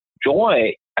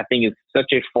joy, I think, is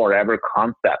such a forever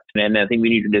concept. And I think we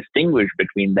need to distinguish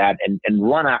between that and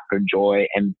run after joy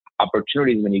and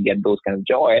opportunities when you get those kind of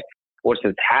joy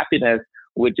versus happiness,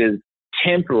 which is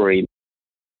temporary.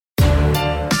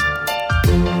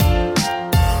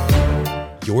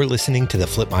 You're listening to the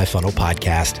Flip My Funnel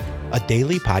podcast, a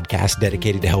daily podcast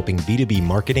dedicated to helping B2B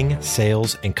marketing,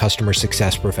 sales, and customer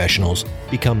success professionals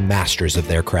become masters of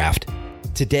their craft.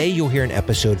 Today, you'll hear an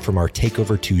episode from our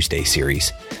Takeover Tuesday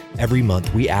series. Every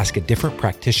month, we ask a different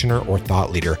practitioner or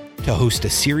thought leader to host a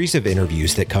series of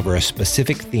interviews that cover a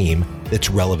specific theme that's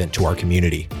relevant to our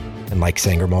community. And like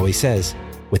Sangram always says,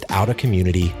 without a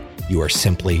community, you are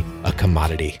simply a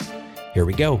commodity. Here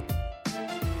we go.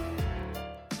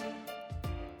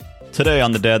 Today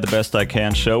on the Dad the Best I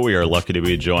Can show, we are lucky to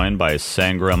be joined by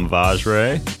Sangram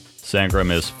Vajre.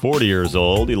 Sangram is 40 years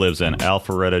old. He lives in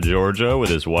Alpharetta, Georgia with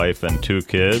his wife and 2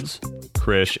 kids.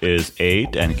 Krish is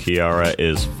 8 and Kiara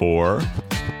is 4.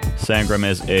 Sangram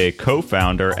is a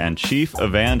co-founder and chief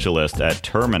evangelist at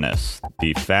Terminus,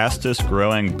 the fastest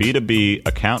growing B2B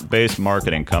account-based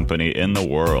marketing company in the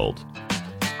world.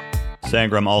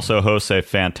 Sangram also hosts a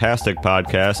fantastic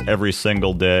podcast every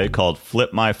single day called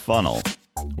Flip My Funnel,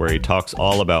 where he talks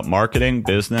all about marketing,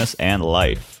 business, and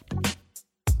life.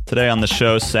 Today on the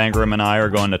show, Sangram and I are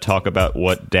going to talk about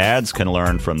what dads can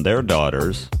learn from their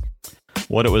daughters,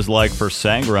 what it was like for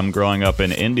Sangram growing up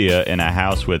in India in a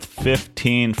house with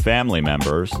 15 family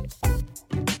members,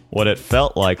 what it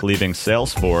felt like leaving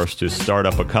Salesforce to start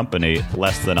up a company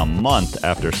less than a month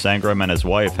after Sangram and his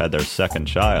wife had their second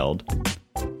child.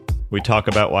 We talk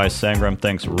about why Sangram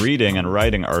thinks reading and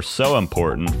writing are so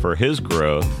important for his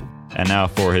growth and now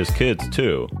for his kids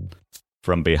too.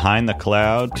 From Behind the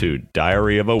Cloud to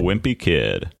Diary of a Wimpy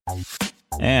Kid.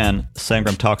 And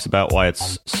Sangram talks about why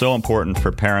it's so important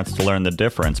for parents to learn the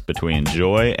difference between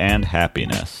joy and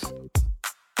happiness.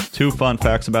 2 fun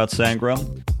facts about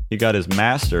Sangram. He got his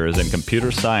master's in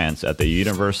computer science at the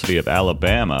University of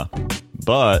Alabama,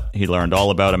 but he learned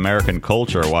all about American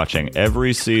culture watching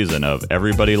every season of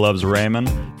Everybody Loves Raymond,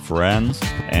 Friends,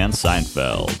 and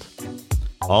Seinfeld.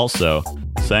 Also,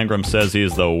 Sangram says he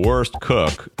is the worst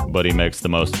cook, but he makes the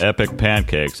most epic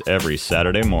pancakes every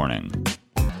Saturday morning.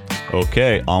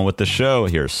 Okay, on with the show.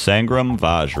 Here's Sangram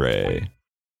Vajre.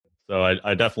 So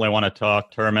I definitely want to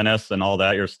talk Terminus and all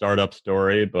that, your startup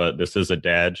story, but this is a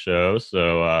dad show,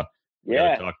 so we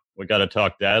got to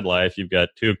talk dad life. You've got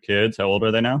 2 kids. How old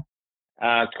are they now?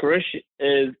 Krish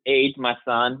is 8, my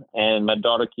son, and my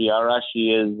daughter Kiara,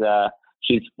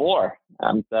 she's 4.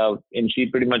 And she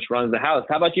pretty much runs the house.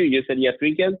 How about you? You said you have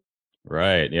 3 kids?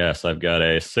 Right. Yes. I've got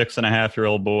a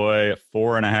 6.5-year-old boy,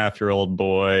 4.5-year-old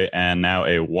boy, and now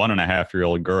a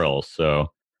 1.5-year-old girl.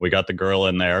 So we got the girl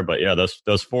in there, but yeah, those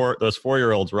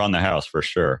 4-year-olds run the house for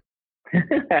sure.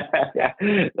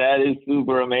 That is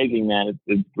super amazing, man.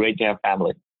 It's great to have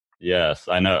family. Yes,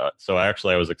 I know. So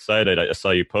actually I was excited. I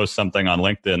saw you post something on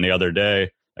LinkedIn the other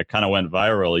day. It kind of went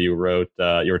viral. You wrote,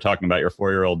 you were talking about your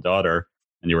 4-year-old daughter,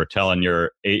 and you were telling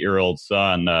your 8-year-old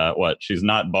son, she's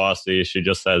not bossy. She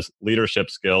just has leadership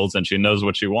skills and she knows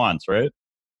what she wants, right?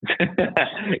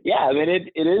 Yeah, I mean, it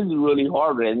is really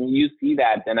hard. And you see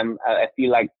that. And I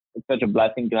feel like it's such a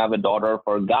blessing to have a daughter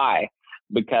for a guy,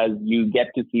 because you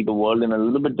get to see the world in a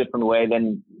little bit different way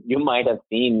than you might have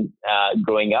seen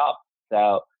growing up.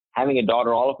 So having a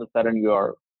daughter, all of a sudden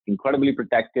you're incredibly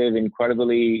protective,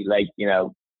 incredibly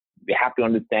we have to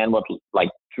understand what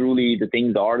truly the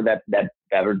things are that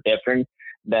are different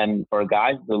than for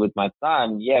guys. So with my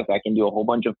son, yes, I can do a whole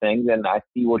bunch of things, and I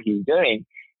see what he's doing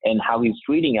and how he's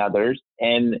treating others.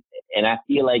 And I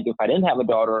feel like if I didn't have a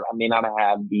daughter, I may not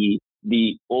have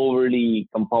the overly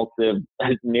compulsive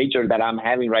nature that I'm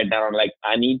having right now. I'm like,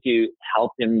 I need to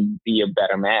help him be a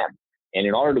better man. And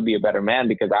in order to be a better man,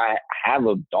 because I have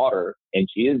a daughter and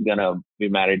she is going to be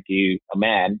married to a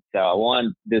man. So I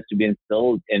want this to be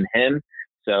instilled in him,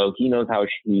 so he knows how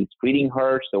he's treating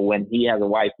her. So when he has a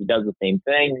wife, he does the same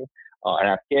thing, and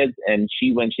have kids. And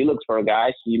when she looks for a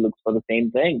guy, she looks for the same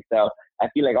thing. So I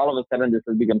feel like all of a sudden this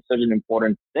has become such an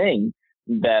important thing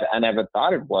that I never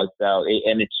thought it was. So,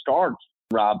 and it starts,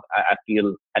 Rob, I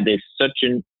feel at such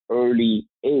an early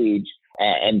age.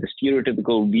 And the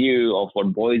stereotypical view of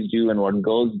what boys do and what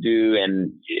girls do.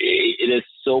 And it is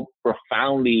so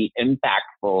profoundly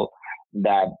impactful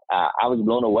that I was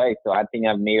blown away. So I think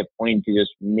I've made a point to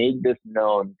just make this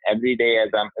known every day as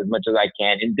much as I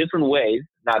can in different ways,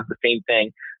 not the same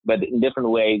thing, but in different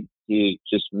ways to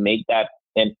just make that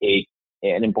an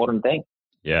important thing.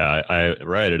 Yeah,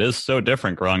 right. It is so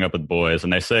different growing up with boys,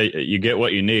 and they say you get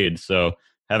what you need. So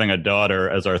having a daughter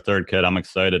as our 3rd kid, I'm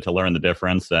excited to learn the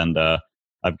difference. And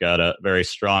I've got a very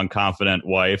strong, confident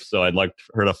wife, so I'd like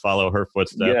her to follow her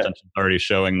footsteps, and she's already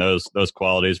showing those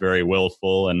qualities, very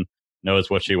willful and knows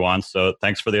what she wants. So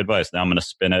thanks for the advice. Now I'm going to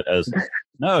spin it as,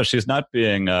 no, she's not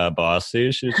being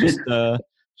bossy. She's just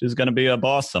she's going to be a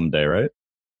boss someday, right?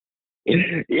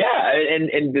 Yeah,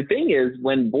 and the thing is,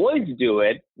 when boys do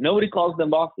it, nobody calls them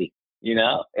bossy.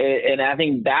 And I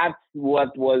think that's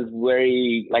what was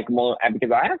very more,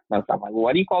 because I asked myself, like,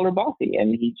 why do you call her bossy?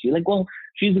 And she's like, well,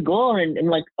 she's a girl. And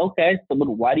like, okay, so but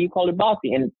why do you call her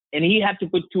bossy? And he had to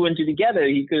put two and two together.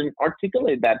 He couldn't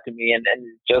articulate that to me. And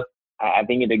just, I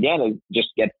think it just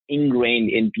gets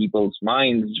ingrained in people's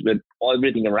minds with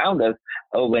everything around us.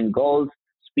 Oh, when girls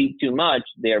speak too much,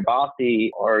 they're bossy,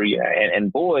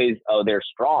 and boys, oh, they're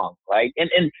strong, right? And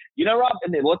Rob,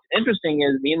 and what's interesting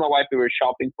is me and my wife, we were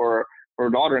shopping for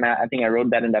a daughter, and I think I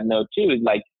wrote that in that note too. Is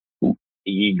like,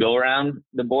 you go around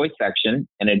the boys section,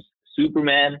 and it's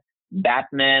Superman,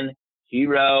 Batman,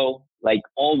 hero, like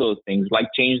all those things, like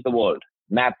change the world,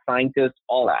 math scientist,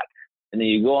 all that. And then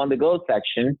you go on the girls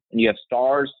section, and you have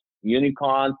stars,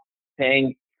 unicorns,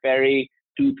 pink, fairy,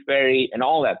 tooth fairy, and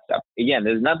all that stuff. Again,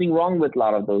 there's nothing wrong with a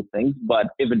lot of those things, but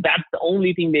if that's the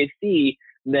only thing they see,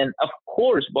 then of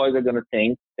course boys are going to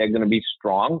think they're going to be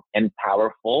strong and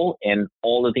powerful and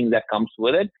all the things that comes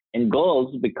with it. And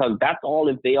girls, because that's all,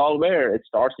 if they all wear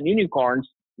stars and unicorns,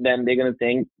 then they're going to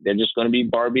think they're just going to be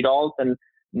Barbie dolls and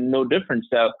no different.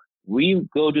 So we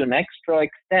go to an extra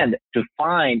extent to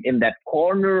find in that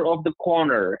corner of the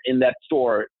corner in that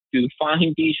store to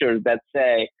find t-shirts that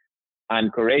say, I'm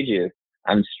courageous,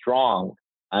 I'm strong,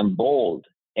 I'm bold.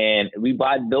 And we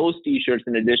buy those t-shirts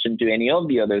in addition to any of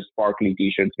the other sparkly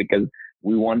t-shirts because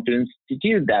we want to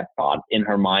institute that thought in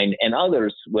her mind and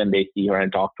others when they see her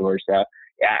and talk to her. So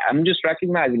yeah, I'm just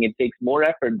recognizing it takes more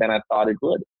effort than I thought it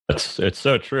would. It's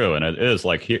so true. And it is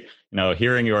like,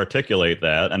 hearing you articulate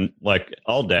that, and like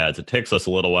all dads, it takes us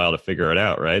a little while to figure it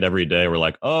out, right? Every day we're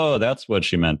like, oh, that's what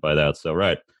she meant by that. So,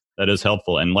 right. That is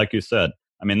helpful. And like you said,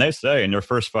 I mean, they say in your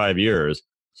first 5 years,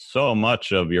 so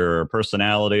much of your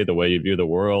personality, the way you view the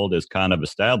world is kind of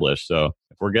established. So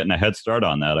if we're getting a head start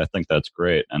on that, I think that's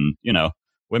great. And,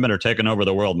 women are taking over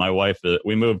the world. My wife,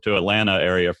 we moved to Atlanta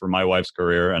area for my wife's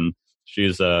career, and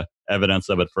she's evidence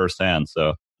of it firsthand.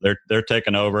 So they're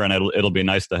taking over, and it'll be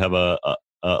nice to have a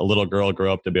little girl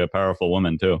grow up to be a powerful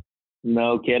woman too.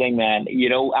 No kidding, man.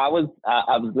 I was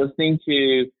listening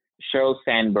to Sheryl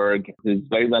Sandberg, who's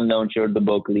very well known. She wrote the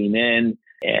book Lean In.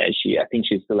 I think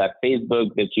she's still at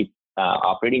Facebook, the chief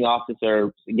operating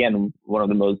officer. Again, one of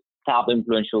the most top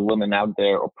influential women out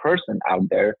there, or person out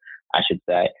there, I should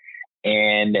say.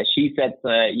 And she said,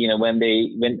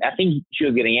 when I think she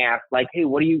was getting asked, like, hey,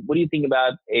 what do you think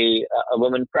about a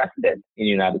woman president in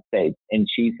the United States? And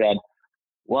she said,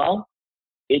 well,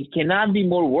 it cannot be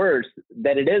more worse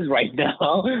than it is right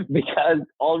now because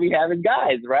all we have is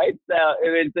guys, right? So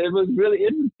it was really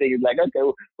interesting. It's like, okay,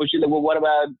 well, she's like, well, what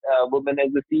about women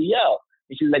as the CEO?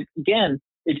 And she's like, again,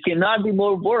 it cannot be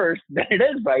more worse than it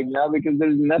is right now because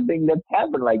there's nothing that's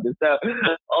happened like this. So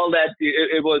all that,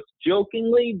 it was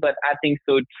jokingly, but I think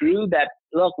so true that,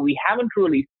 look, we haven't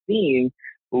really seen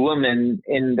women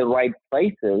in the right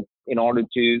places in order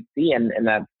to see, and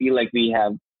I feel like we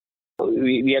have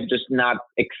just not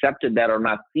accepted that or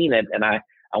not seen it. And I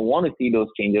want to see those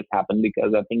changes happen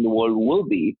because I think the world will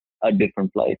be a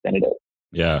different place than it is.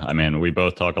 Yeah. I mean, we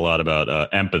both talk a lot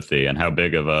about empathy and how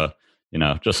big of a,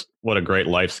 just what a great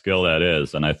life skill that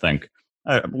is. And I think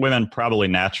women probably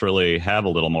naturally have a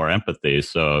little more empathy.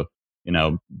 So,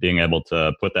 being able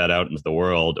to put that out into the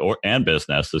world and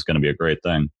business is going to be a great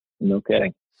thing. No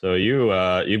kidding. So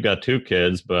you've got 2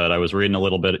 kids, but I was reading a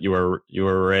little bit. You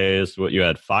were raised, you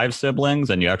had 5 siblings,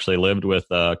 and you actually lived with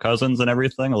cousins and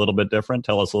everything. A little bit different.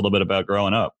 Tell us a little bit about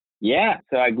growing up. Yeah,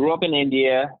 so I grew up in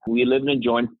India. We lived in a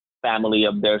joint family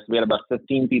up there. So we had about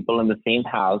 15 people in the same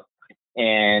house,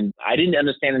 and I didn't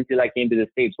understand until I came to the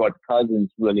States what cousins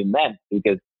really meant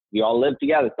because we all lived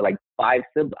together. So like 5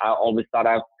 siblings. I always thought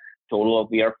total of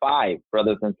we are 5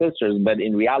 brothers and sisters, but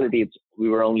in reality,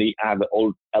 I have an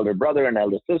old elder brother and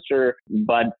elder sister,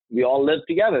 but we all lived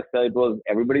together. So it was,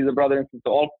 everybody's a brother and sister.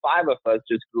 So all 5 of us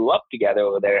just grew up together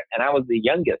over there. And I was the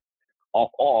youngest of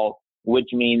all, which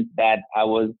means that I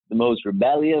was the most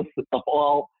rebellious of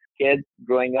all kids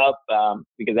growing up,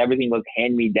 because everything was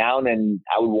hand me down and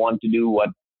I would want to do what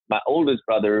my oldest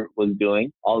brother was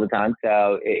doing all the time.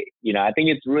 So, I think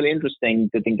it's really interesting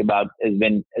to think about as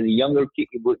a younger kid,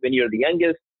 when you're the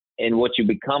youngest and what you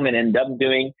become and end up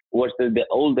doing versus the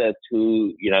oldest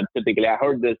who, typically I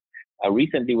heard this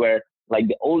recently where like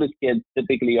the oldest kids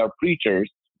typically are preachers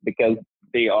because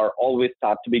they are always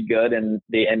taught to be good, and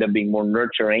they end up being more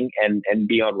nurturing and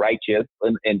beyond righteous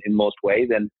in most ways,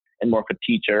 and more of a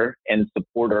teacher and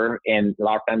supporter. And a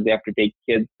lot of times they have to take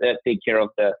care of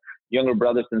the younger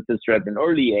brothers and sisters at an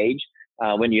early age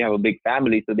when you have a big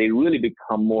family. So they really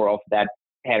become more of that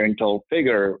parental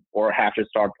figure, or have to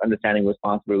start understanding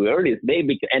responsibility early. They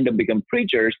end up become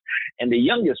preachers. And the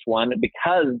youngest one,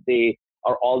 because they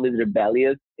are always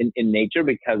rebellious in nature,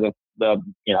 because of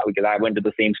because I went to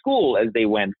the same school as they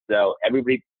went. So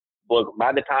everybody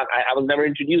by the time I was never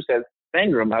introduced as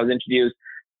Sangram, I was introduced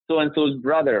so-and-so's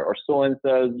brother or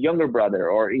so-and-so's younger brother,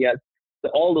 or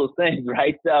all those things,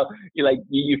 right? So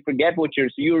you forget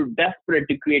you're desperate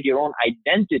to create your own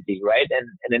identity, right?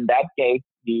 And in that case,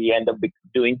 you end up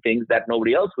doing things that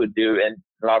nobody else would do, and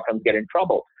a lot of times get in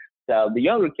trouble. So the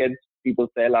younger kids,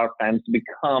 people say, a lot of times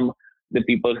become the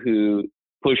people who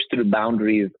push through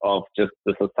boundaries of just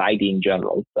the society in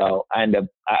general. So I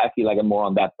feel like I'm more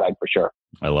on that side for sure.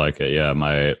 I like it. Yeah.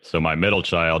 My middle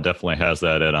child definitely has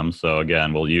that in him. So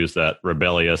again, we'll use that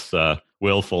rebellious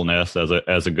willfulness as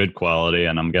a good quality.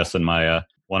 And I'm guessing my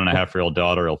 1.5-year-old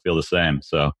daughter will feel the same.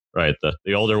 So, right.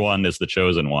 The older one is the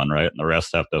chosen one, right? And the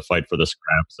rest have to fight for the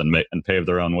scraps and pave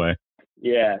their own way.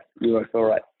 Yeah, you are so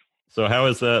right. So how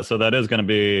is that? So that is going to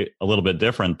be a little bit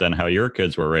different than how your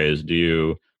kids were raised. Do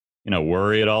you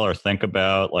worry at all, or think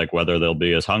about like whether they'll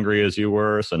be as hungry as you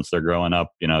were, since they're growing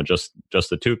up, just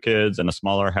the two kids in a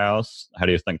smaller house? How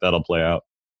do you think that'll play out?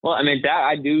 Well, I mean, that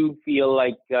I do feel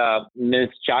like miss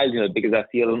childhood, because I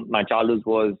feel my childhood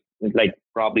was like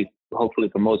probably, hopefully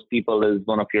for most people, is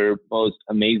one of your most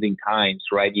amazing times,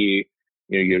 right?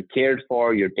 You're cared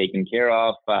for, you're taken care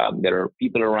of. There are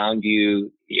people around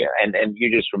you, and you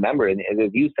just remember, and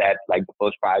as you said, like the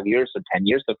first 5 years or 10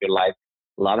 years of your life,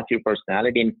 a lot of your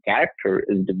personality and character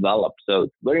is developed. So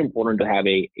it's very important to have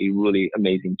a really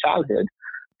amazing childhood,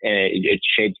 and it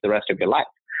shapes the rest of your life.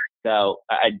 So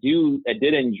I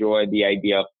did enjoy the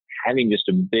idea of having just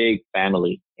a big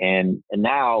family, and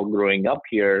now growing up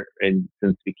here, and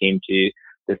since we came to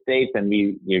the States, and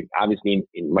we're obviously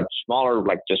in much smaller,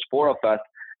 like just 4 of us,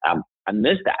 I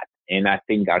miss that. And I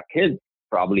think our kids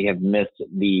probably have missed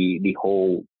the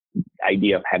whole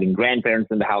idea of having grandparents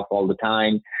in the house all the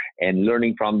time and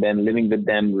learning from them, living with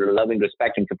them, loving,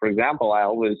 respecting. So for example, I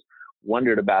always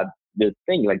wondered about this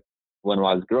thing, like when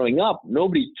I was growing up,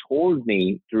 nobody told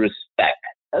me to respect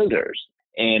elders.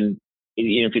 And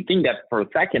if you think that for a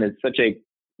second, it's such a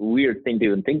weird thing to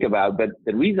even think about. But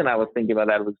the reason I was thinking about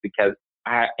that was because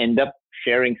I end up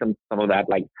sharing some of that,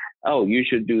 like, oh, you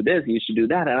should do this, you should do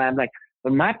that. And I'm like,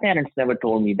 but my parents never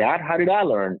told me that. How did I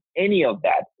learn any of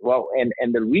that? Well,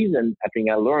 and the reason I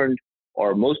think I learned,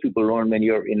 or most people learn when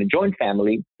you're in a joint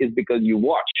family, is because you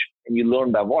watch and you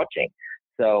learn by watching.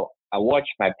 So I watched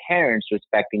my parents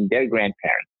respecting their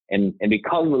grandparents. And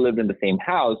because we lived in the same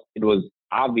house, it was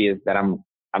obvious that I'm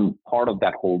part of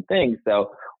that whole thing.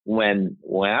 So when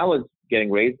I was getting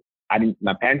raised,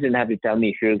 my parents didn't have to tell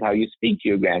me, here's how you speak to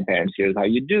your grandparents, here's how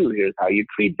you do, here's how you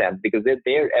treat them, because they're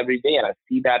there every day. And I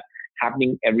see that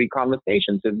happening every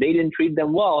conversation. So if they didn't treat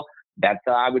them well, that's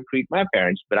how I would treat my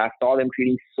parents. But I saw them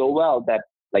treating so well that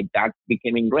that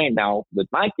became ingrained. Now with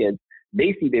my kids,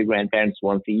 they see their grandparents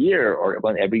once a year or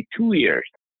every 2 years.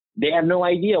 They have no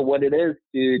idea what it is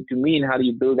to me and how do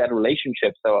you build that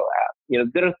relationship. So,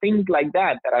 there are things like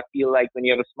that I feel like when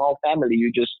you have a small family,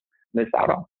 you just miss out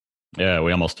on. Yeah,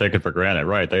 we almost take it for granted,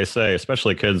 right? They say,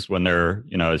 especially kids when they're,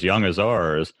 as young as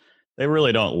ours, they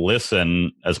really don't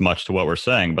listen as much to what we're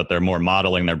saying, but they're more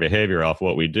modeling their behavior off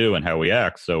what we do and how we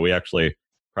act. So we actually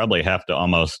probably have to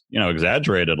almost,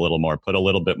 exaggerate it a little more, make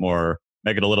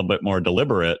it a little bit more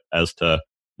deliberate as to,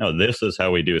 no, this is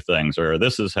how we do things, or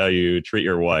this is how you treat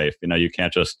your wife. You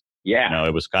can't just,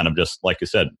 it was kind of just, like you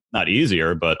said, not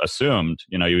easier, but assumed,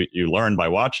 you learn by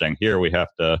watching. Here we have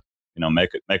to,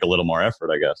 make a little more effort,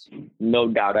 I guess. No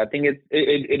doubt. I think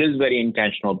it is very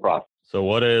intentional process. So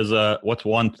what's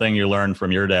one thing you learned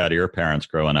from your dad or your parents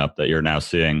growing up that you're now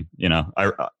seeing?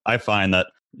 I find that,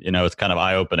 it's kind of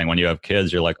eye-opening when you have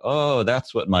kids. You're like, oh,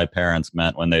 that's what my parents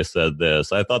meant when they said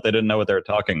this. I thought they didn't know what they were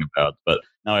talking about. But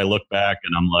now I look back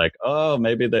and I'm like, oh,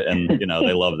 maybe they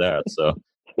love that. So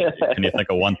can you think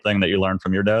of one thing that you learned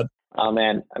from your dad? Oh,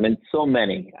 man. I mean, so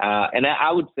many. And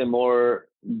I would say more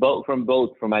from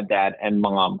my dad and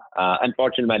mom.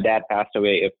 Unfortunately, my dad passed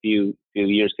away a few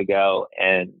years ago,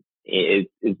 and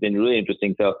it's been really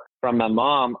interesting. So from my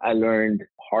mom, I learned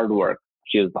hard work.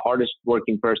 She was the hardest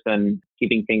working person,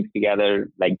 keeping things together,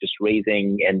 like just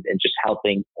raising and just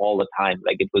helping all the time.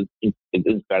 Like it's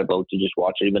incredible to just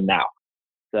watch it even now.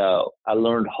 So I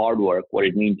learned hard work, what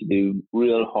it means to do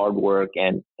real hard work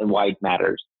and why it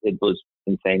matters. It was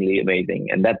insanely amazing.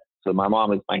 And so my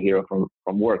mom is my hero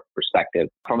from work perspective.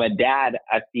 From a dad,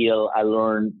 I feel I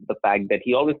learned the fact that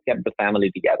he always kept the family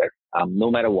together,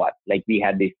 no matter what. Like we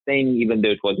had this thing, even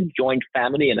though it was a joint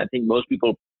family. And I think most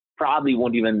people probably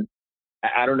won't even,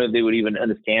 I don't know if they would even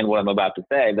understand what I'm about to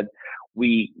say, but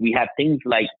we had things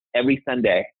like every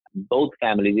Sunday, both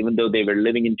families, even though they were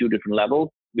living in two different levels,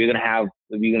 we're going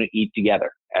to eat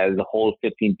together as a whole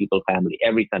 15 people family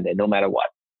every Sunday, no matter what.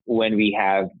 When we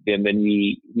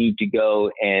need to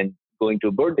go and going to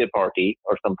a birthday party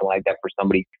or something like that for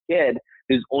somebody's kid,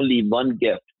 there's only one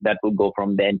gift that will go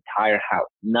from the entire house,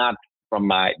 not from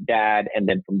my dad and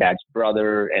then from dad's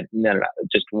brother, and no,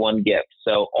 just one gift.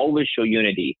 So always show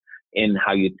unity in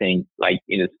how you think, like,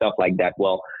 stuff like that.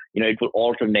 Well, it will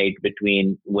alternate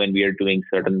between when we are doing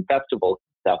certain festivals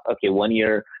stuff. Okay, 1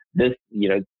 year, this,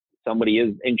 somebody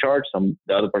is in charge,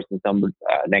 the other person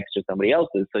next to somebody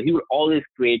else's. So he would always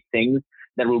create things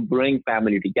that will bring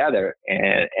family together.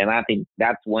 And I think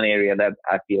that's one area that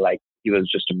I feel like he was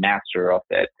just a master of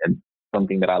it, and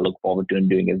something that I look forward to and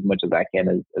doing as much as I can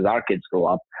as our kids grow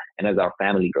up and as our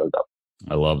family grows up.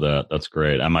 I love that. That's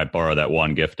great. I might borrow that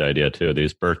one gift idea too.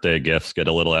 These birthday gifts get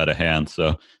a little out of hand.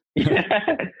 So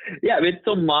yeah,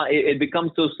 it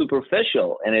becomes so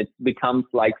superficial, and it becomes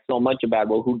like so much about,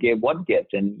 well, who gave what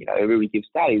gift, and everybody keeps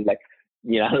studies like,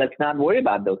 let's not worry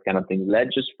about those kind of things.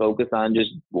 Let's just focus on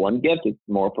just one gift. It's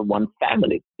more for one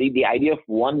family. The idea of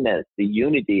oneness, the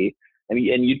unity, and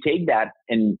you take that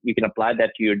and you can apply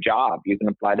that to your job. You can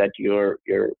apply that to your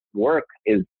work.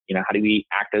 Is how do we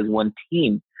act as one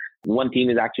team? One team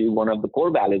is actually one of the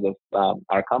core values of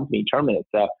our company, Terminus.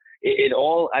 So it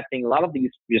all, I think a lot of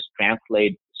these just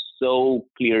translate so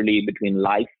clearly between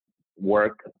life,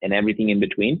 work, and everything in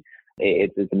between.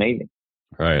 It's amazing.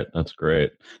 Right. That's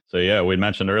great. So yeah, we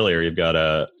mentioned earlier, you've got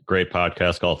a great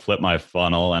podcast called Flip My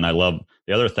Funnel. And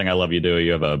the other thing I love you do,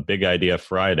 you have a Big Idea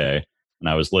Friday. And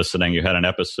I was listening, you had an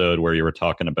episode where you were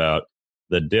talking about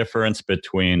the difference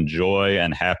between joy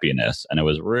and happiness. And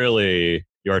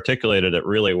you articulated it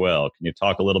really well. Can you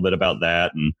talk a little bit about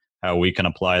that and how we can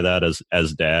apply that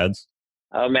as dads?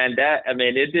 Oh man,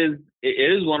 it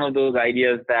is one of those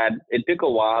ideas that it took a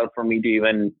while for me to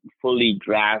even fully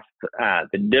grasp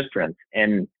the difference.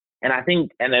 And I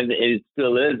think, and it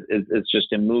still is, it's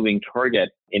just a moving target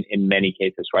in many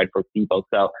cases, right, for people.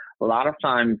 So a lot of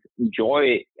times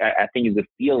joy, I think, is a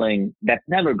feeling that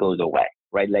never goes away,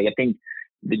 right? Like I think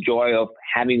the joy of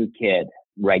having a kid,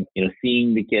 right?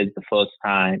 Seeing the kids the first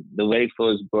time, the very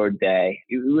first birthday,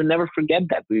 you will never forget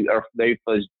that. Our very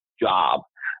first job,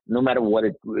 no matter what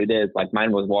it is, like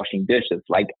mine was washing dishes.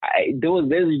 Like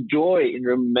there's joy in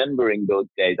remembering those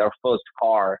days. Our first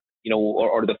car,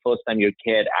 or the first time your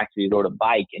kid actually rode a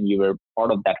bike and you were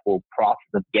part of that whole process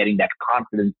of getting that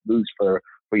confidence boost for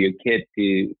your kid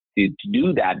to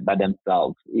do that by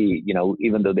themselves,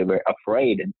 even though they were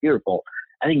afraid and fearful.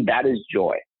 I think that is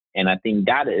joy. And I think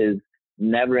that is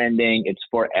never ending. It's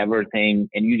forever thing.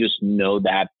 And you just know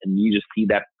that, and you just see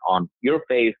that on your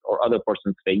face or other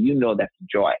person's face. That's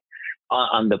joy.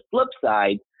 On the flip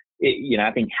side,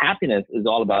 I think happiness is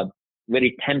all about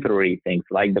very temporary things,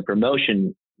 like the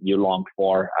promotion you longed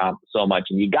for so much,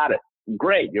 and you got it.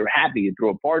 Great. You're happy. You throw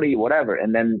a party, whatever.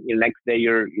 And then the next day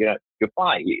you're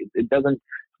fine. It doesn't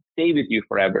stay with you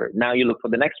forever. Now you look for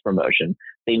the next promotion.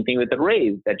 Same thing with the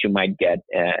raise that you might get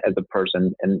as a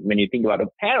person. And when you think about a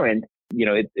parent,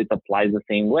 it applies the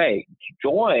same way.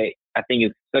 Joy, I think,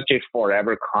 is such a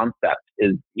forever concept.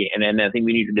 And I think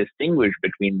we need to distinguish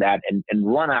between that and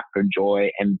run after joy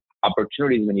and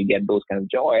opportunities when you get those kind of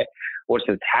joy,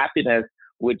 versus happiness,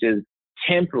 which is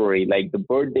temporary, like the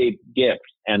birthday gifts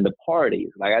and the parties.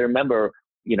 Like I remember,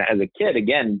 as a kid,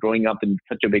 again, growing up in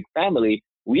such a big family,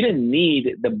 we didn't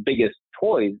need the biggest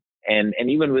toys. And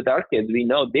even with our kids, we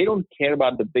know they don't care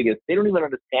about the biggest. They don't even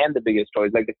understand the biggest toys,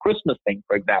 like the Christmas thing,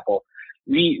 for example.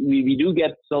 We do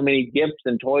get so many gifts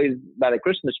and toys by the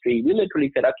Christmas tree. We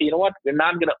literally said, okay, you know what? We're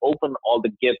not going to open all the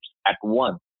gifts at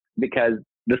once, because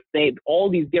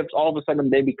all these gifts, all of a sudden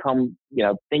they become,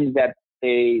 things that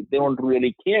they don't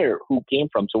really care who came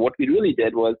from. So what we really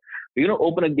did was, we're going to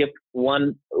open a gift,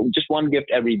 just one gift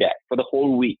every day for the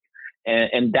whole week.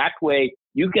 And that way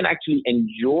you can actually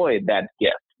enjoy that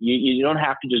gift. You don't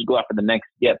have to just go after the next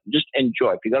gift. Just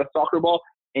enjoy. If you got a soccer ball,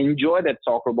 enjoy that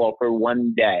soccer ball for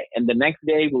one day. And the next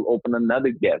day we'll open another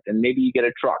gift, and maybe you get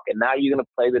a truck, and now you're going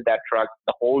to play with that truck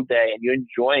the whole day, and you're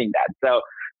enjoying that. So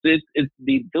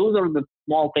those are the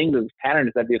small things as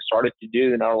patterns that we've started to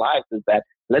do in our lives, is that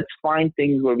let's find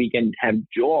things where we can have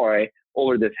joy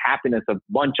over this happiness of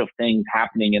bunch of things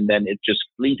happening, and then it's just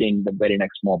fleeting the very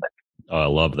next moment. Oh, I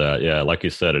love that. Yeah, like you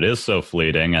said, it is so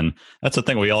fleeting. And that's the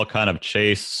thing, we all kind of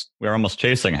chase, we're almost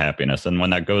chasing happiness. And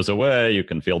when that goes away, you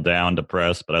can feel down,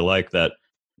 depressed. But I like that,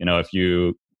 if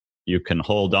you can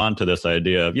hold on to this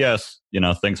idea of, yes,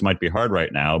 things might be hard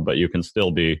right now, but you can still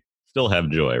have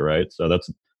joy, right? So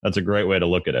that's a great way to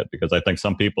look at it, because I think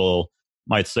some people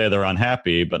might say they're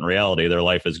unhappy, but in reality, their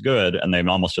life is good, and they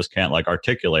almost just can't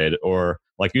articulate it, or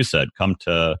like you said, come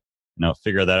to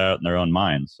figure that out in their own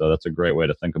minds. So that's a great way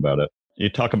to think about it. You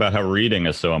talk about how reading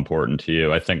is so important to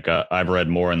you. I think I've read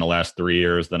more in the last 3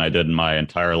 years than I did in my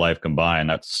entire life combined.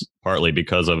 That's partly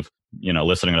because of,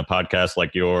 listening to podcasts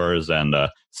like yours and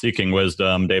Seeking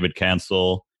Wisdom, David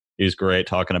Cancel. He's great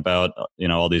talking about,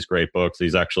 all these great books.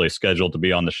 He's actually scheduled to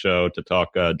be on the show to talk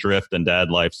Drift and Dad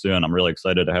Life soon. I'm really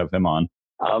excited to have him on.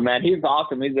 Oh man, he's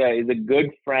awesome. He's a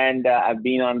good friend. I've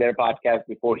been on their podcast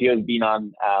before. He has been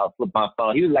on Flip My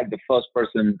Funnel. He was the first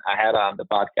person I had on the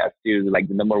podcast too.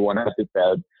 The number one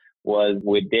episode was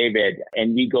with David,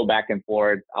 and we go back and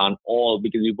forth on all,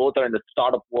 because we both are in the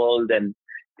startup world and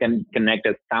can connect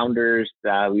as founders.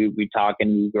 We talk,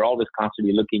 and we're always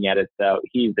constantly looking at it. So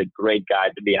he's a great guy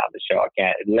to be on the show.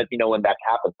 Let me know when that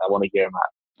happens. I want to hear him out.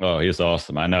 Oh, he's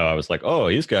awesome. I know. I was like, oh,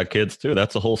 he's got kids too.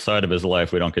 That's a whole side of his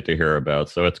life we don't get to hear about.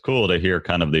 So it's cool to hear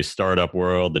kind of the startup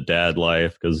world, the dad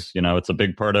life, because, it's a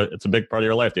big part of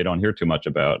your life that you don't hear too much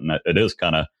about. And it is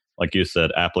kind of, like you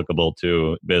said, applicable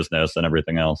to business and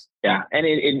everything else. Yeah. And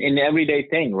in everyday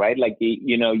thing, right? I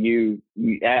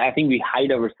think we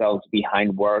hide ourselves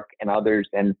behind work and others,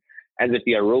 and as if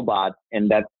we are robots, and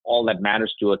that's all that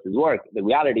matters to us is work. The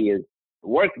reality is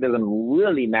work doesn't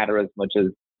really matter as much as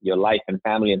your life and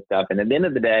family and stuff. And at the end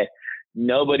of the day,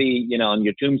 nobody, on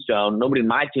your tombstone, nobody in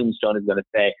my tombstone is going to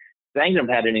say, Sangram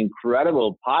had an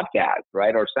incredible podcast,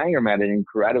 right? Or Sangram had an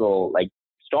incredible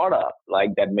startup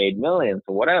that made millions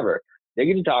or whatever. They're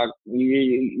going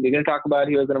to talk about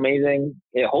he was an amazing,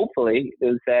 hopefully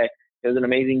they'll say he was an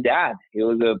amazing dad. He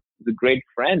was a great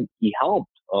friend. He helped,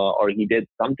 or he did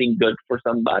something good for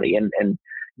somebody, and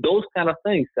those kind of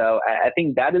things. So I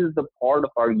think that is the part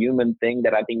of our human thing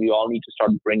that I think we all need to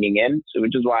start bringing in. So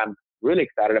which is why I'm really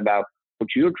excited about what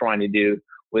you're trying to do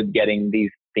with getting these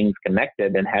things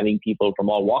connected and having people from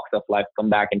all walks of life come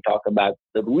back and talk about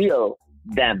the real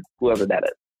them, whoever that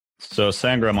is. So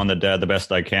Sangram, on the Dad the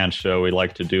Best I Can show, we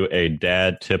like to do a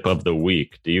dad tip of the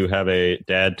week. Do you have a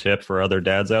dad tip for other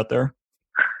dads out there?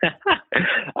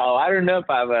 Oh, I don't know if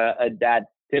I have a dad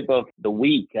tip of the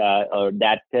week or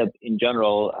that tip in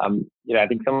general. I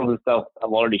think some of the stuff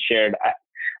I've already shared.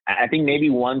 I think maybe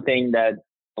one thing that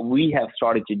we have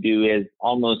started to do is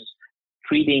almost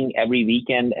treating every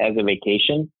weekend as a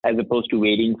vacation, as opposed to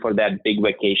waiting for that big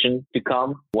vacation to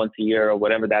come once a year or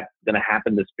whatever that's going to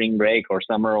happen, the spring break or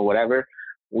summer or whatever.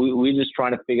 We're just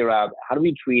trying to figure out, how do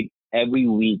we treat every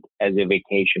week as a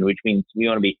vacation, which means we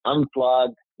want to be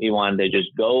unplugged. We want to just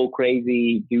go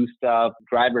crazy, do stuff,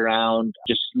 drive around,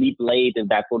 just sleep late if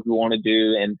that's what we want to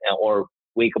do, or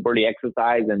wake up early,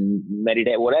 exercise and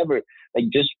meditate, whatever.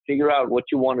 Just figure out what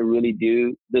you want to really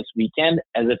do this weekend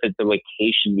as if it's a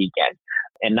vacation weekend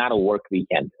and not a work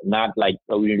weekend. Not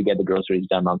we need to get the groceries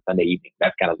done on Sunday evening.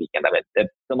 That kind of weekend. That's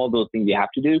some of those things you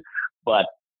have to do, but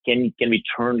can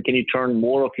you turn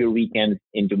more of your weekends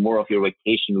into more of your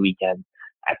vacation weekends?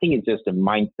 I think it's just a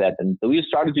mindset. And so we've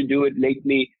started to do it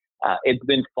lately. It's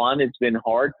been fun. It's been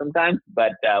hard sometimes,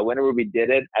 but whenever we did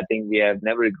it, I think we have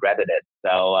never regretted it.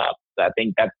 So I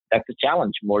think that's a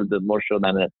challenge more so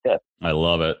than a tip. I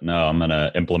love it. No, I'm going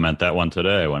to implement that one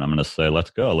today when I'm going to say,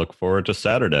 let's go. Look forward to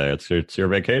Saturday. It's your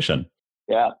vacation.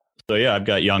 Yeah. So yeah, I've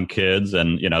got young kids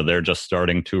and, they're just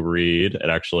starting to read. It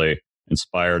actually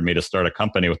inspired me to start a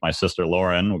company with my sister,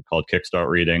 Lauren, called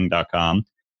kickstartreading.com.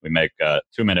 We make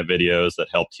 2-minute videos that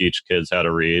help teach kids how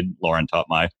to read. Lauren taught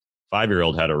my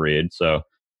 5-year-old how to read. So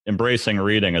embracing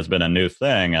reading has been a new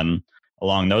thing. And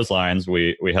along those lines,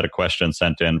 we had a question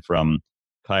sent in from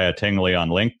Kaya Tingley on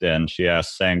LinkedIn. She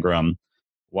asked Sangram,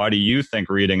 why do you think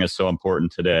reading is so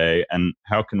important today? And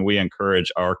how can we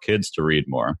encourage our kids to read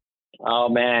more? Oh,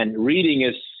 man, reading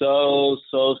is so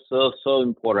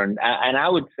important. And I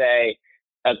would say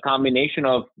a combination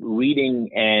of reading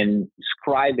and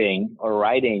scribing or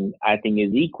writing, I think,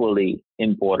 is equally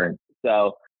important.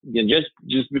 So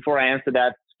just before I answer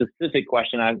that specific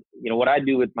question, what I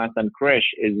do with my son Krish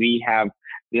is we have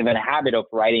a habit of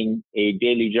writing a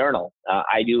daily journal.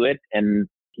 I do it, and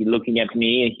he's looking at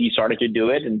me, and he started to do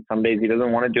it. And some days he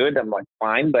doesn't want to do it. I'm like,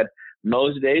 fine, but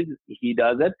most days he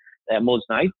does it. Most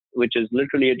nights, which is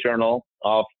literally a journal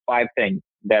of 5 things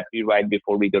that we write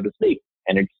before we go to sleep,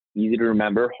 and it's easy to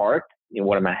remember: heart,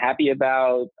 what am I happy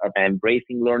about? Am I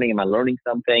embracing learning? Am I learning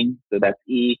something? So that's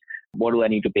E. What do I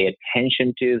need to pay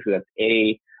attention to? So that's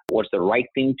A. What's the right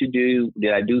thing to do?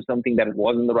 Did I do something that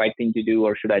wasn't the right thing to do,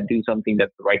 or should I do something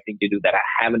that's the right thing to do that I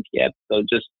haven't yet? So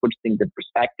just puts things in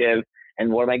perspective.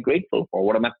 And what am I grateful for?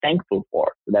 What am I thankful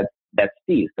for? So that's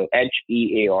C. So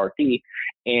HEART.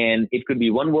 And it could be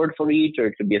one word for each, or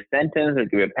it could be a sentence, or it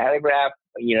could be a paragraph.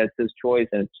 It's his choice,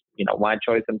 and it's my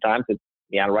choice. Sometimes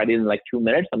I write it in like 2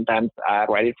 minutes. Sometimes I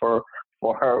write it for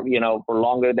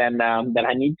longer than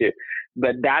I need to.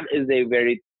 But that is a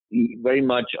very, very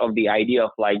much of the idea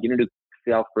of like, to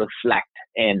self-reflect,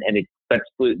 and it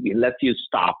lets you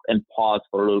stop and pause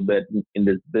for a little bit in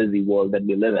this busy world that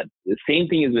we live in. The same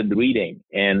thing is with reading,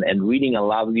 and reading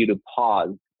allows you to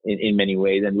pause in many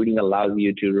ways, and reading allows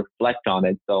you to reflect on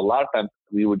it. So a lot of times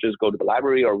we would just go to the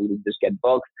library, or we would just get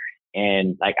books.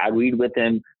 And like I read with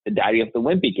him The Diary of the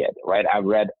Wimpy Kid, right? I've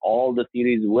read all the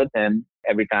series with him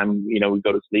every time, we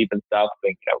go to sleep and stuff.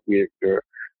 Like,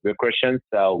 we're Christians,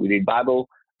 so we read Bible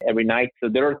every night. So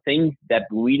there are things that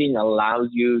reading allows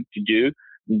you to do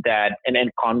that, and then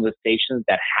conversations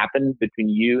that happen between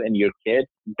you and your kid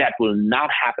that will not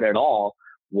happen at all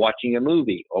watching a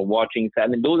movie or watching. I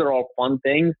mean, those are all fun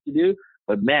things to do,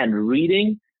 but man,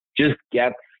 reading just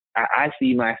gets. I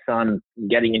see my son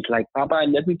getting into like, Papa,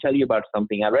 let me tell you about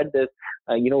something. I read this,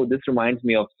 this reminds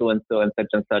me of so-and-so and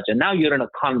such. And now you're in a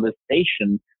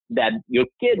conversation that your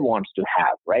kid wants to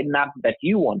have, right? Not that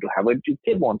you want to have, but your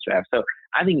kid wants to have. So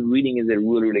I think reading is a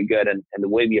really, really good. And the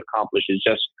way we accomplish is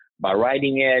just by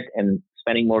writing it and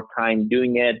spending more time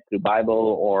doing it through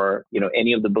Bible or,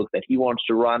 any of the books that he wants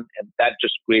to run. And that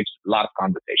just creates a lot of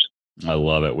conversation. I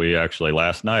love it. We actually,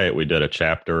 last night, we did a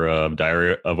chapter of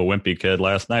Diary of a Wimpy Kid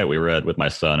last night. We read with my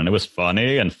son, and it was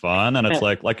funny and fun. And it's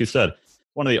like you said,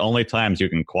 one of the only times you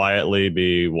can quietly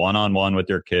be one-on-one with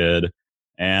your kid.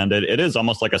 And it is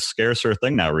almost like a scarcer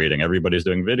thing now, reading. Everybody's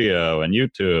doing video and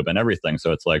YouTube and everything.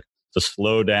 So it's like to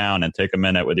slow down and take a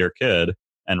minute with your kid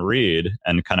and read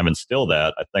and kind of instill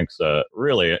that. I think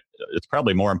really, it's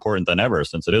probably more important than ever,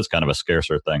 since it is kind of a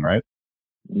scarcer thing, right?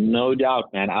 No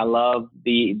doubt, man. I love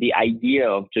the idea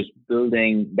of just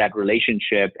building that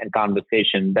relationship and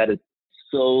conversation. That is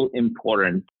so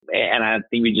important. And I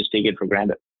think we just take it for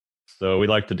granted. So we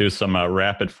like to do some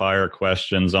rapid fire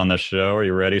questions on the show. Are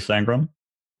you ready, Sangram?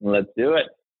 Let's do it.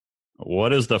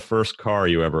 What is the first car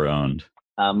you ever owned?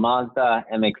 Mazda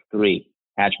MX-3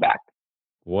 hatchback.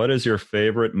 What is your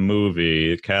favorite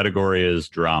movie? The category is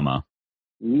drama.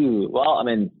 Well,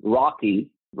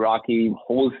 Rocky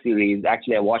whole series.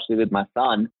 Actually, I watched it with my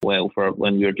son when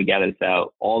we were together.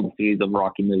 So all the series of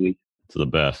Rocky movies. It's the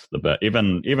best.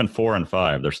 Even 4 and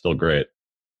 5, they're still great.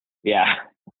 Yeah.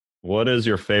 What is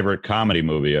your favorite comedy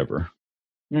movie ever?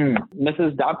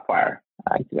 Mrs. Doubtfire.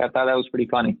 I thought that was pretty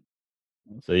funny.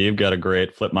 So you've got a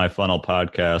great Flip My Funnel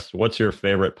podcast. What's your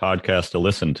favorite podcast to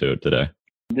listen to today?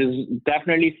 There's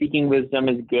definitely Seeking Wisdom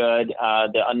is good.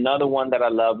 Another one that I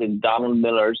love is Donald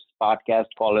Miller's podcast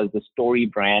called The Story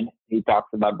Brand. He talks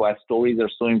about why stories are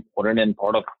so important and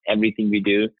part of everything we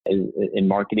do in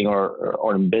marketing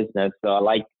or in business. So I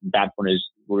like that one, is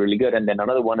really good. And then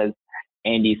another one is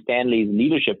Andy Stanley's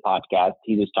Leadership podcast.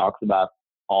 He just talks about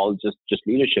all just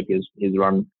leadership. He's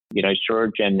run his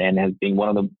church and has been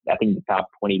one of the top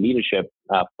 20 leadership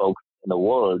folks in the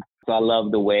world. So I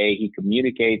love the way he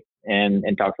communicates and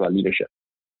talks about leadership.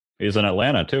 He's in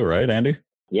Atlanta too, right, Andy?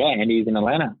 Yeah, Andy's in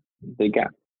Atlanta. Big guy.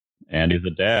 Andy's a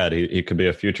dad. He could be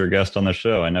a future guest on the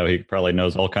show. I know he probably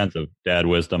knows all kinds of dad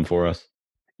wisdom for us.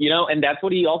 And that's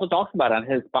what he also talks about on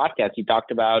his podcast. He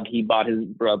talked about brought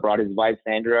his wife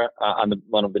Sandra on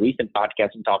one of the recent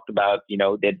podcasts and talked about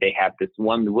that they have this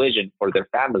one vision for their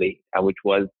family, which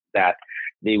was that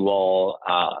they will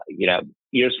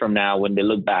years from now, when they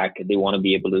look back, they want to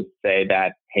be able to say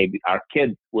that, hey, our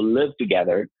kids will live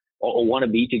together or want to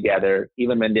be together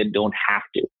even when they don't have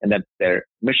to. And that's their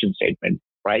mission statement,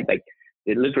 right? Like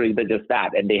they literally did just that.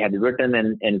 And they had it written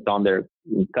and it's on their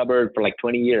cupboard for like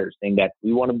 20 years, saying that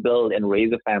we want to build and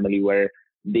raise a family where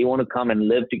they want to come and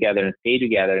live together and stay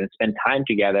together and spend time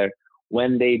together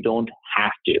when they don't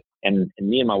have to. And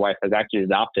me and my wife has actually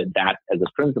adopted that as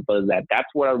a principle, is that that's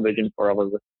what our vision for our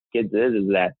kids is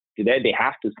that today they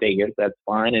have to stay here, so that's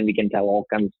fine, and we can tell all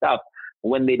kinds of stuff.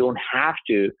 When they don't have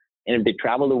to, and if they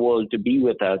travel the world to be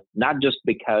with us, not just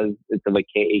because it's a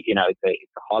vacation, it's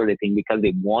a holiday thing, because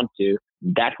they want to,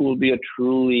 that will be a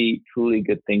truly, truly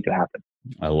good thing to happen.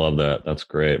 I love that. That's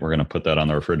great. We're going to put that on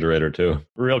the refrigerator too.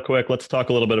 Real quick, let's talk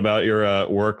a little bit about your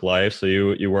work life. So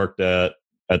you worked at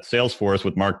Salesforce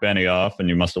with Mark Benioff, and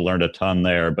you must have learned a ton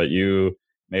there, but you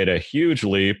made a huge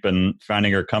leap in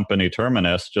founding your company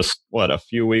Terminus just a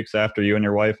few weeks after you and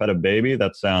your wife had a baby.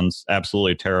 That sounds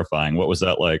absolutely terrifying. What was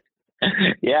that like?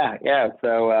 Yeah.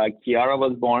 So Kiara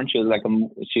was born. She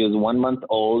was 1 month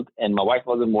old, and my wife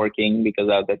wasn't working because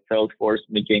of the Salesforce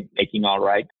making all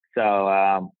right.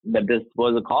 So, but this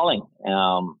was a calling,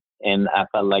 and I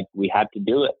felt like we had to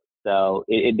do it. So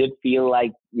it did feel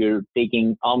like we're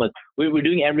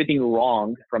doing everything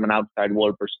wrong from an outside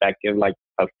world perspective. Like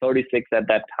I was 36 at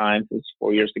that time, so it's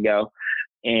 4 years ago.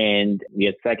 And we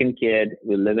had second kid.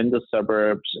 We live in the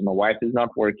suburbs. And my wife is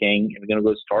not working. And we're going to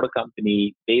go start a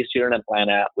company based here in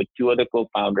Atlanta with 2 other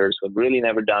co-founders who have really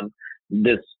never done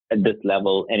this at this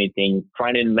level, anything,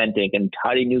 trying to invent an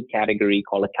entirely new category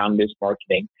called account-based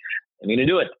marketing. I'm going to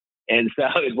do it. And so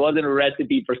it wasn't a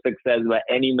recipe for success by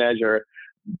any measure,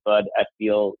 but I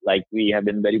feel like we have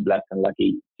been very blessed and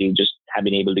lucky to just have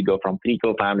been able to go from 3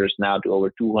 co-founders now to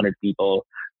over 200 people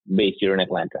based here in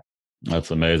Atlanta.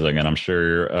 That's amazing. And I'm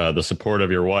sure the support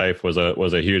of your wife was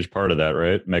a huge part of that,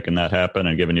 right? Making that happen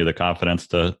and giving you the confidence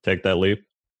to take that leap.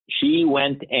 She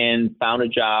went and found a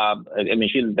job. I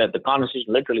mean, the conversation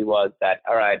literally was that,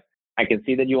 all right, I can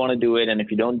see that you want to do it. And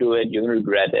if you don't do it, you're going to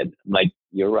regret it. I'm like,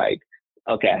 you're right.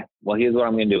 Okay, well, here's what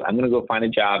I'm going to do. I'm going to go find a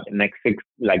job in the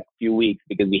next few weeks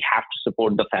because we have to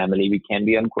support the family. We can't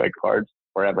be on credit cards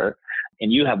forever.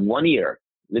 And you have 1 year,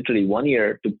 literally 1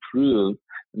 year to prove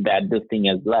that this thing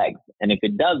has legs. And if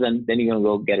it doesn't, then you're going to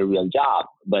go get a real job.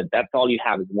 But that's all you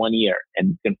have is 1 year and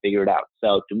you can figure it out.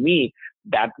 So to me,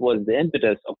 that was the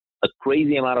impetus of a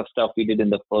crazy amount of stuff we did in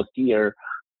the first year,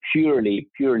 purely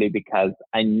because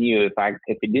I knew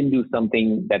if we didn't do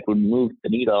something that would move the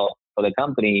needle for the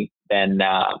company, then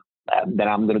I'm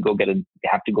going to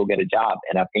have to go get a job.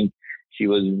 And I think she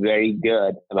was very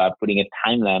good about putting a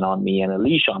timeline on me and a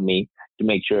leash on me to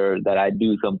make sure that I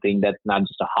do something that's not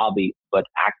just a hobby, but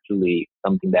actually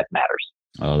something that matters.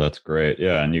 Oh, that's great.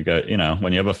 Yeah. And you got,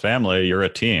 when you have a family, you're a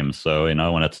team. So,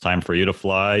 when it's time for you to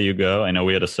fly, you go. I know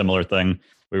we had a similar thing.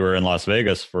 We were in Las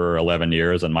Vegas for 11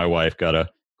 years and my wife got a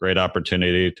great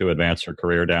opportunity to advance her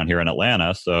career down here in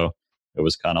Atlanta. So it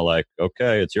was kind of like,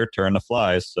 okay, it's your turn to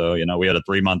fly. So, we had a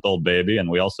 3-month-old baby and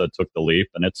we also took the leap,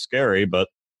 and it's scary, but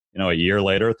a year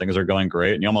later, things are going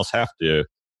great. And you almost have to,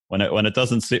 when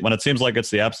it seems like it's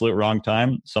the absolute wrong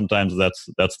time, sometimes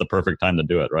that's the perfect time to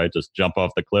do it, right? Just jump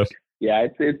off the cliff. Yeah,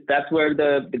 that's where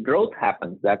the growth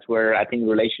happens. That's where I think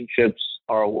relationships,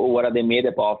 or what are they made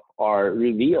up of, are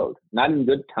revealed, not in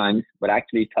good times, but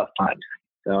actually tough times.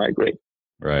 So I agree.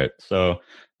 Right. So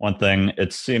one thing,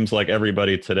 it seems like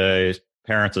everybody today,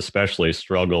 parents especially,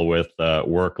 struggle with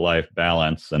work-life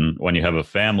balance. And when you have a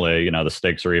family, the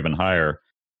stakes are even higher.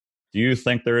 Do you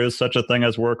think there is such a thing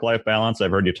as work-life balance?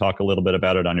 I've heard you talk a little bit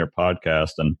about it on your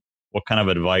podcast. And what kind of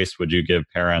advice would you give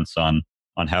parents on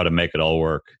how to make it all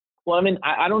work? Well, I mean,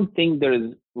 I don't think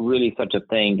there's really such a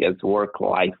thing as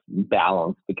work-life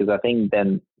balance, because I think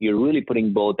then you're really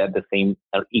putting both at the same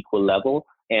equal level.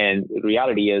 And the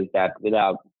reality is that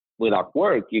without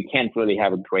work, you can't really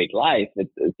have a great life.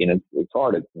 It's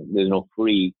hard. There's no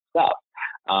free stuff.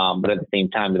 But at the same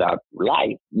time, without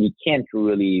life, you can't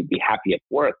really be happy at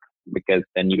work, because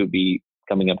then you'll be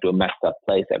coming up to a messed up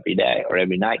place every day or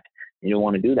every night. And you don't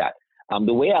want to do that.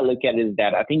 The way I look at it is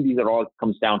that I think these are all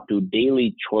comes down to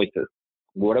daily choices,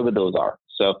 whatever those are.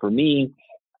 So for me,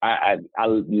 I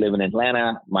live in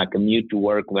Atlanta. My commute to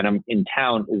work when I'm in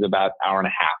town is about an hour and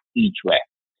a half each way.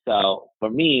 So for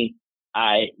me,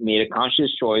 I made a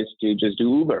conscious choice to just do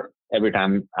Uber every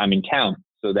time I'm in town.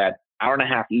 So that hour and a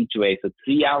half each way, so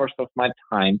 3 hours of my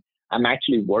time, I'm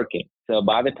actually working. So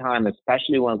by the time,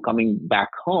 especially when I'm coming back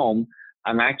home,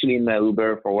 I'm actually in the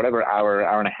Uber for whatever hour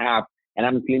and a half, and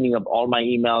I'm cleaning up all my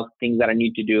emails, things that I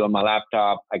need to do on my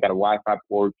laptop. I got a Wi-Fi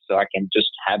port, so I can just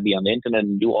be on the internet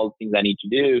and do all the things I need to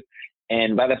do.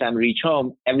 And by the time I reach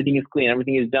home, everything is clean,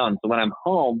 everything is done. So when I'm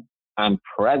home, I'm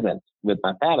present with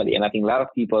my family. And I think a lot of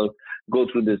people go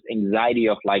through this anxiety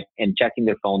of and checking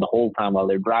their phone the whole time while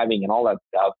they're driving and all that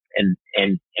stuff. And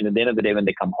at the end of the day, when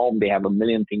they come home, they have a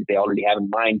million things they already have in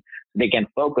mind. They can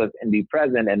focus and be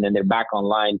present, and then they're back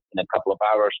online in a couple of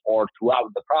hours or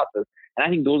throughout the process. And I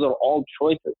think those are all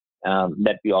choices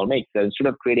that we all make. So instead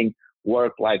of creating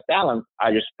work-life balance,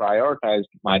 I just prioritized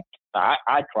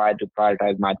I tried to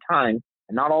prioritize my time,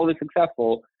 and not always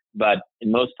successful, but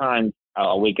in most times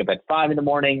I'll wake up at 5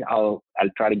 a.m. I'll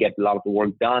try to get a lot of the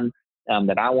work done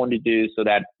that I want to do, so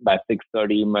that by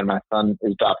 6:30 when my son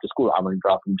is dropped to school, I'm going to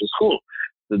drop him to school.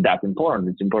 So that's important.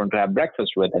 It's important to have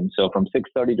breakfast with him. So from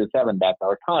 6:30 to 7, that's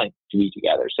our time to be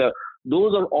together. So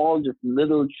those are all just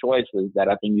little choices that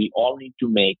I think we all need to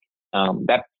make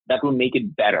that will make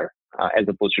it better as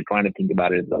opposed to trying to think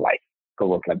about it as a life.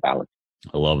 work-life balance.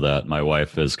 I love that. My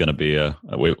wife is going to be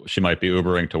she might be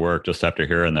Ubering to work just after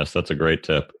hearing this. That's a great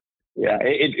tip. Yeah,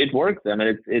 it works. I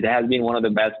mean, it has been one of the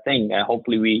best things.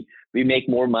 Hopefully we make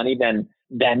more money than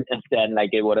like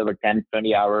a whatever 10,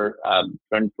 20 hour,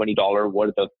 $20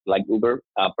 worth of like Uber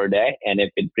per day. And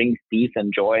if it brings peace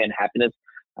and joy and happiness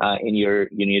in your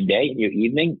day, in your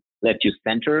evening, lets you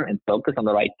center and focus on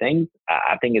the right things,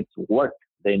 I think it's worth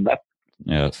the investment.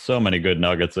 Yeah, so many good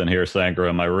nuggets in here,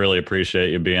 Sangram. I really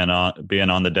appreciate you being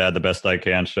on the Dad the Best I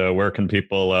Can show. Where can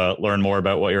people learn more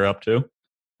about what you're up to?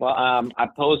 Well, I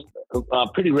post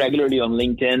pretty regularly on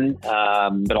LinkedIn,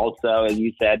 but also, as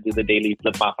you said, do the daily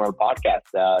Flip My Funnel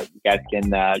podcast. You guys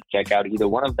can check out either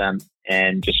one of them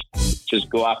and just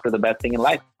go after the best thing in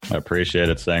life. I appreciate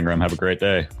it, Sangram. Have a great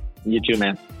day. You too,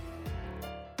 man.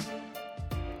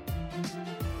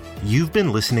 You've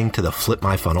been listening to the Flip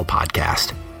My Funnel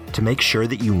podcast. To make sure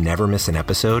that you never miss an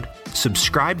episode,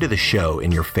 subscribe to the show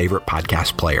in your favorite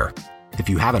podcast player. If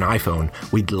you have an iPhone,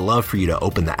 we'd love for you to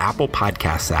open the Apple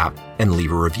Podcasts app and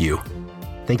leave a review.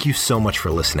 Thank you so much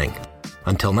for listening.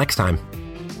 Until next time.